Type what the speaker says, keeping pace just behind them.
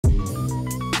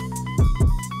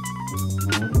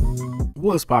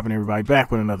What's poppin', everybody?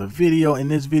 Back with another video. In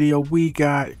this video we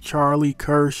got Charlie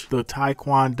Kersh, the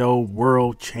Taekwondo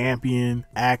world champion,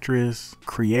 actress,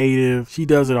 creative. She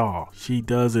does it all.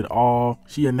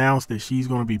 She announced that she's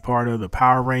going to be part of the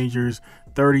Power Rangers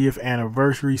 30th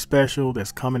anniversary special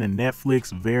that's coming to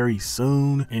Netflix very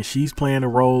soon, and she's playing the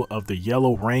role of the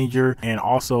Yellow Ranger and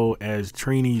also as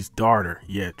Trini's daughter.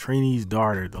 Yeah, Trini's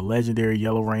daughter, the legendary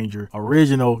Yellow Ranger,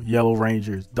 original Yellow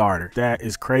Ranger's daughter. That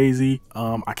is crazy.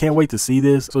 I can't wait to see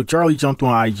this. So Charlie jumped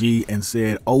on IG and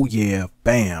said, oh yeah,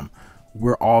 bam,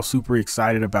 we're all super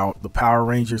excited about the Power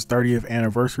Rangers 30th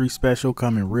anniversary special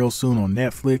coming real soon on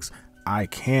Netflix. I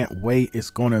can't wait.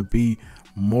 It's gonna be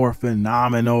more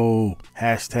phenomenal.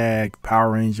 Hashtag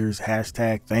Power Rangers,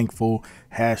 hashtag thankful,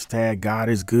 hashtag God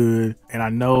is good. And I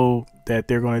know that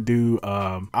they're going to do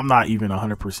I'm not even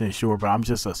 100% sure, but I'm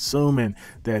just assuming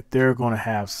that they're going to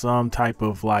have some type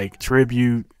of like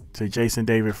tribute to Jason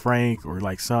David Frank, or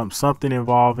like something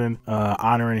involving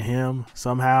honoring him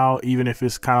somehow, even if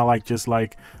it's kind of like just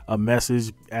like a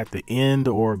message at the end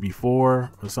or before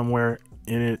or somewhere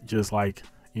in it, just like,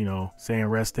 you know, saying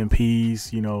rest in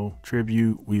peace, you know,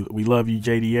 tribute, we love you,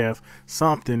 JDF.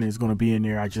 Something is going to be in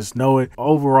there. I just know it.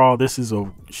 Overall,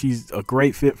 she's a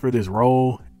great fit for this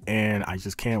role, and I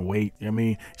just can't wait. I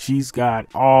mean, she's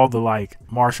got all the like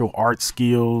martial arts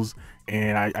skills,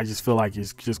 and I just feel like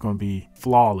it's just going to be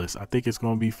flawless. I think it's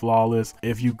going to be flawless.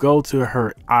 If you go to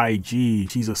her IG,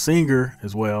 she's a singer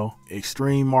as well,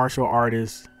 extreme martial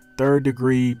artist, 3rd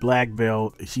degree black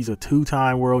belt. She's a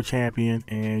 2-time world champion,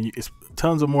 and it's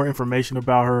tons of more information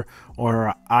about her on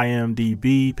her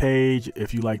IMDb page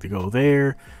if you like to go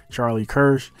there. Charlie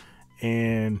Kersh.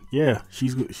 And yeah,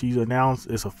 she's announced,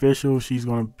 it's official, she's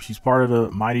part of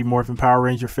the Mighty Morphin Power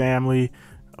Ranger family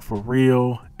for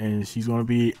real, and she's going to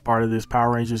be part of this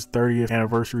Power Rangers 30th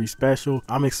anniversary special.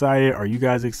 I'm excited. Are you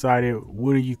guys excited?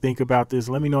 What do you think about this?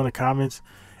 Let me know in the comments,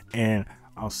 and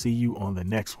I'll see you on the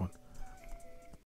next one.